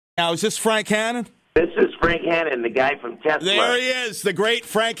Now, is this Frank Hannon? This is Frank Hannon, the guy from Tesla. There he is, the great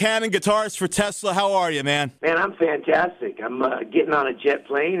Frank Hannon, guitarist for Tesla. How are you, man? Man, I'm fantastic. I'm getting on a jet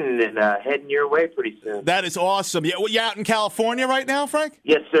plane and heading your way pretty soon. That is awesome. You out in California right now, Frank?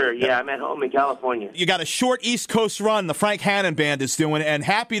 Yes, sir. Yeah, I'm at home in California. You got a short East Coast run the Frank Hannon Band is doing, and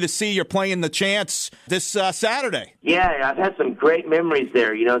happy to see you're playing the Chance this Saturday. Yeah, I've had some great memories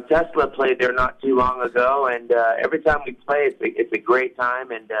there. You know, Tesla played there not too long ago, and every time we play, it's a great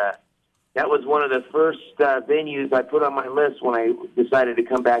time, and that was one of the first venues I put on my list when I decided to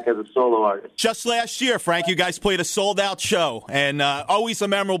come back as a solo artist. Just last year, Frank, you guys played a sold-out show, and always a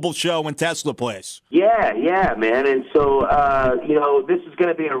memorable show when Tesla plays. Yeah, man. And so, you know, this is going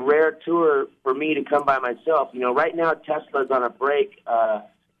to be a rare tour for me to come by myself. You know, right now Tesla's on a break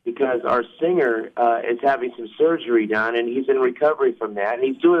because our singer is having some surgery done, and he's in recovery from that. And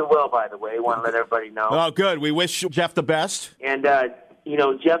he's doing well, by the way. I want to let everybody know. Oh, good. We wish Jeff the best. And, you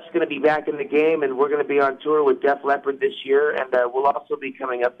know, Jeff's going to be back in the game, and we're going to be on tour with Def Leppard this year, and we'll also be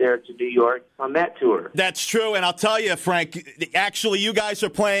coming up there to New York on that tour. That's true, and I'll tell you, Frank, actually you guys are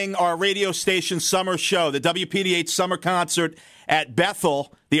playing our radio station summer show, the WPDH summer concert at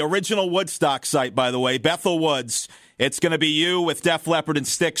Bethel, the original Woodstock site, by the way, Bethel Woods. It's going to be you with Def Leppard and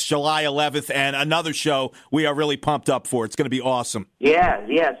Styx July 11th, and another show we are really pumped up for. It's going to be awesome.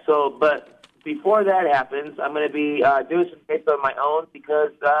 Yeah, so, but before that happens, I'm going to be doing some dates on my own because,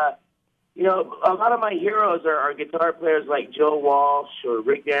 you know, a lot of my heroes are guitar players like Joe Walsh or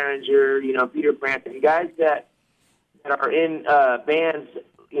Rick Derringer, you know, Peter Frampton, guys that are in bands,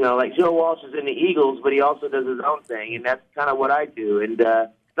 you know, like Joe Walsh is in the Eagles, but he also does his own thing, and that's kind of what I do. And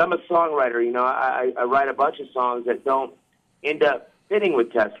I'm a songwriter, you know, I write a bunch of songs that don't end up fitting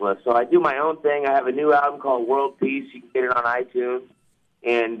with Tesla, so I do my own thing. I have a new album called World Peace. You can get it on iTunes,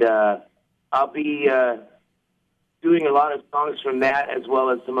 and I'll be doing a lot of songs from that as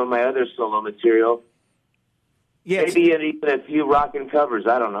well as some of my other solo material. Yes. Maybe even a few rockin' covers.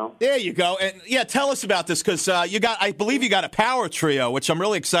 I don't know. There you go. And yeah, tell us about this because I believe you got a power trio, which I'm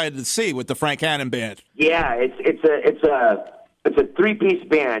really excited to see with the Frank Hannon Band. Yeah, it's a three-piece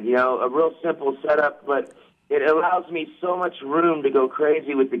band. You know, a real simple setup, but it allows me so much room to go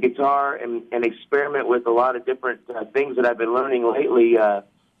crazy with the guitar and experiment with a lot of different things that I've been learning lately.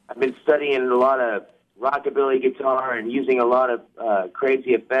 I've been studying a lot of rockabilly guitar and using a lot of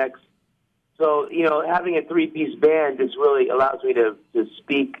crazy effects. So, you know, having a three-piece band just really allows me to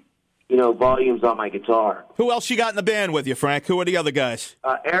speak, you know, volumes on my guitar. Who else you got in the band with you, Frank? Who are the other guys?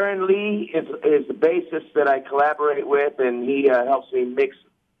 Aaron Lee is the bassist that I collaborate with, and he helps me mix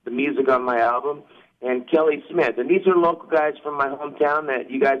the music on my album. And Kelly Smith. And these are local guys from my hometown that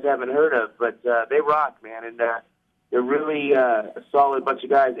you guys haven't heard of, but they rock, man, and they're really a solid bunch of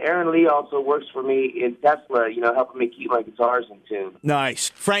guys. Aaron Lee also works for me in Tesla, you know, helping me keep my guitars in tune. Nice.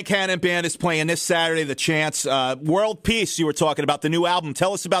 Frank Hannon Band is playing this Saturday, the Chance. World Peace, you were talking about the new album.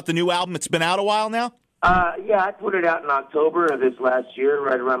 Tell us about the new album. It's been out a while now? Yeah, I put it out in October of this last year,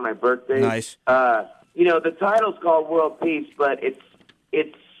 right around my birthday. Nice. You know, the title's called World Peace, but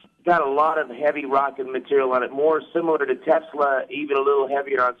it's got a lot of heavy rockin' material on it, more similar to Tesla, even a little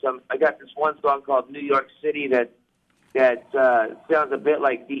heavier on some. I got this one song called New York City that sounds a bit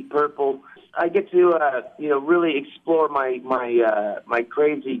like Deep Purple. I get to, you know, really explore my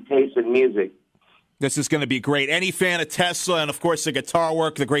crazy taste in music. This is going to be great. Any fan of Tesla and, of course, the guitar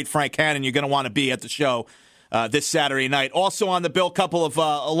work, the great Frank Hannon, you're going to want to be at the show this Saturday night. Also on the bill, a couple of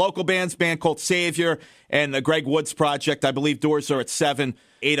local bands, band called Savior and the Greg Woods Project. I believe doors are at 7,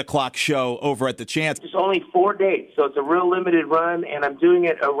 8 o'clock show over at the Chance. It's only 4 dates, so it's a real limited run, and I'm doing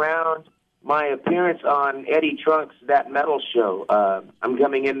it around my appearance on Eddie Trunk's That Metal Show. I'm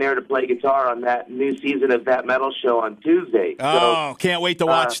coming in there to play guitar on that new season of That Metal Show on Tuesday. Oh, can't wait to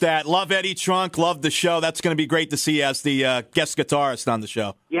watch that. Love Eddie Trunk, love the show. That's going to be great to see as the guest guitarist on the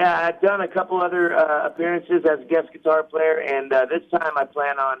show. Yeah, I've done a couple other appearances as a guest guitar player, and this time I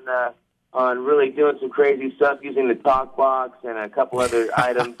plan on really doing some crazy stuff using the talk box and a couple other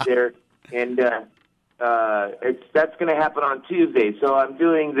items there. And that's going to happen on Tuesday. So I'm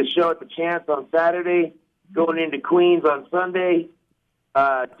doing the show at the Chance on Saturday, going into Queens on Sunday,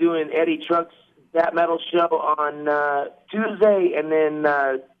 doing Eddie Trunk's That Metal Show on Tuesday, and then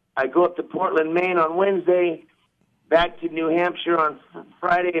I go up to Portland, Maine on Wednesday, back to New Hampshire on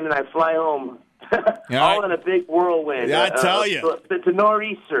Friday, and then I fly home. All in a big whirlwind. Yeah, I tell you. It's a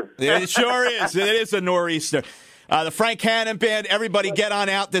nor'easter. It sure is. It is a nor'easter. The Frank Hannon Band, everybody get on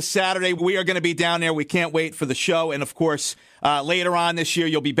out this Saturday. We are going to be down there. We can't wait for the show. And, of course, later on this year,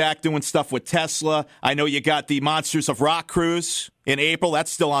 you'll be back doing stuff with Tesla. I know you got the Monsters of Rock cruise in April.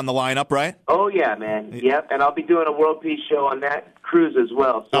 That's still on the lineup, right? Oh, yeah, man. Yep, and I'll be doing a World Peace show on that cruise as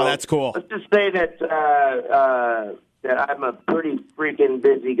well. So that's cool. Let's just say that I'm a pretty freaking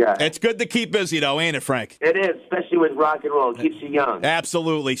busy guy. It's good to keep busy, though, ain't it, Frank? It is, especially with rock and roll. It keeps you young.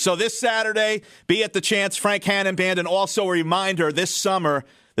 Absolutely. So this Saturday, be at the Chance Frank Hannon Band, and also a reminder, this summer,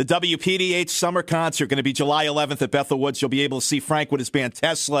 the WPDH summer concert going to be July 11th at Bethel Woods. You'll be able to see Frank with his band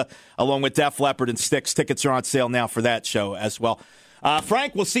Tesla, along with Def Leppard and Styx. Tickets are on sale now for that show as well.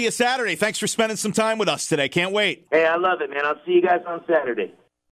 Frank, we'll see you Saturday. Thanks for spending some time with us today. Can't wait. Hey, I love it, man. I'll see you guys on Saturday.